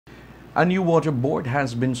A new water board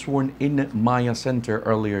has been sworn in Maya Center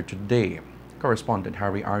earlier today. Correspondent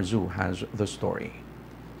Harry Arzu has the story.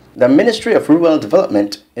 The Ministry of Rural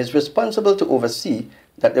Development is responsible to oversee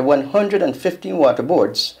that the 115 water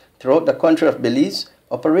boards throughout the country of Belize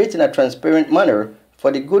operate in a transparent manner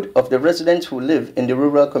for the good of the residents who live in the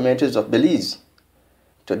rural communities of Belize.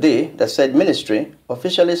 Today, the said ministry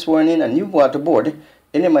officially sworn in a new water board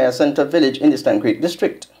in the Maya Center village in the Stann Creek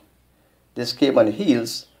district. This came on the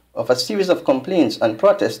heels of a series of complaints and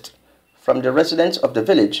protests from the residents of the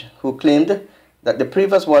village who claimed that the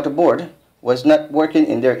previous water board was not working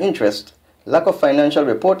in their interest, lack of financial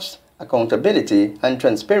reports, accountability, and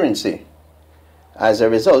transparency. As a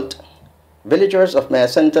result, villagers of Maya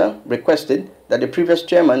Center requested that the previous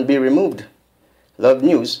chairman be removed. Love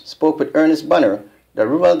News spoke with Ernest Banner, the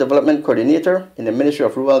Rural Development Coordinator in the Ministry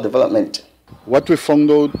of Rural Development. What we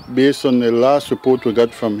found out based on the last report we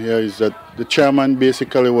got from here is that the chairman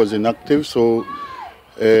basically was inactive, so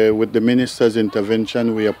with the minister's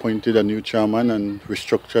intervention we appointed a new chairman and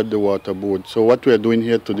restructured the water board. So what we are doing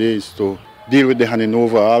here today is to deal with the handing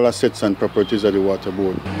over all assets and properties of the water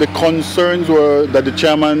board. The concerns were that the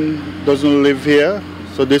chairman doesn't live here,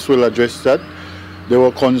 so this will address that. There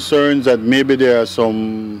were concerns that maybe there are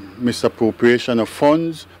some misappropriation of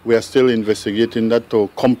funds. We are still investigating that to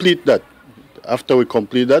complete that. After we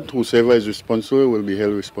complete that, whoever is responsible will be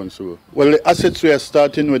held responsible. Well, the assets, we are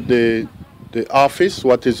starting with the office,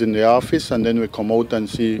 what is in the office, and then we come out and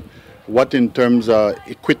see what in terms of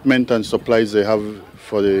equipment and supplies they have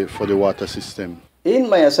for the water system.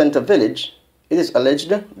 In Maya Center village, it is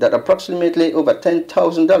alleged that approximately over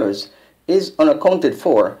 $10,000 is unaccounted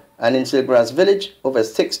for, and in Silgrass village, over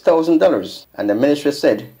 $6,000, and the ministry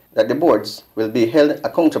said that the boards will be held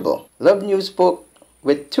accountable. Love News spoke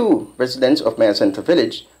with two residents of Maya Center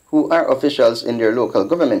village who are officials in their local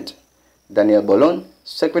government. Daniel Bolon,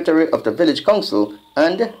 Secretary of the Village Council,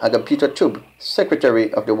 and Agapito Chub,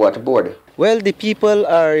 Secretary of the Water Board. Well, the people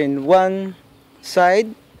are in one side,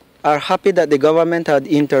 are happy that the government had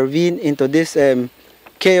intervened into this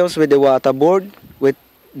chaos with the water board, with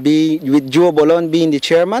Joe Bolon being the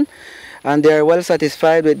chairman, and they are well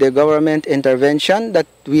satisfied with the government intervention that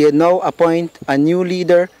we now appoint a new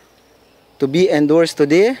leader to be endorsed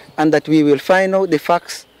today, and that we will find out the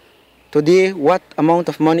facts today, what amount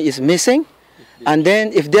of money is missing, and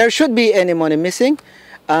then if there should be any money missing,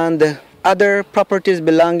 and other properties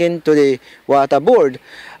belonging to the water board.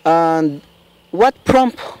 And what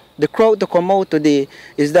prompted the crowd to come out today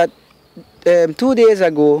is that 2 days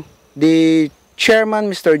ago, the chairman,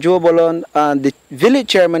 Mr. Joe Bolon, and the village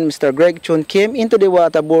chairman, Mr. Greg Chun, came into the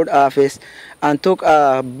water board office and took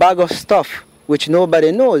a bag of stuff which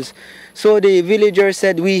nobody knows. So the villagers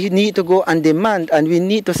said we need to go and demand, and we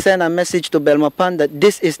need to send a message to Belmopan that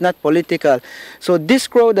this is not political. So this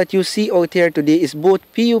crowd that you see out here today is both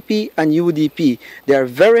PUP and UDP. They are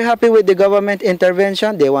very happy with the government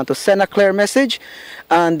intervention. They want to send a clear message,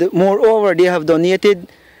 and moreover, they have donated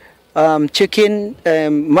chicken,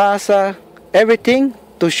 masa, everything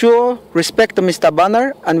to show respect to Mr.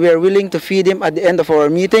 Banner, and we are willing to feed him at the end of our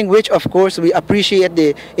meeting, which of course we appreciate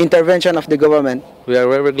the intervention of the government. We are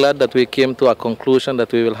very glad that we came to a conclusion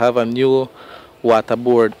that we will have a new water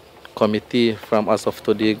board committee from as of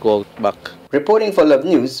today go back. Reporting for Love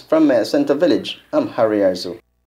News from Maya Center Village, I'm Harry Arzu.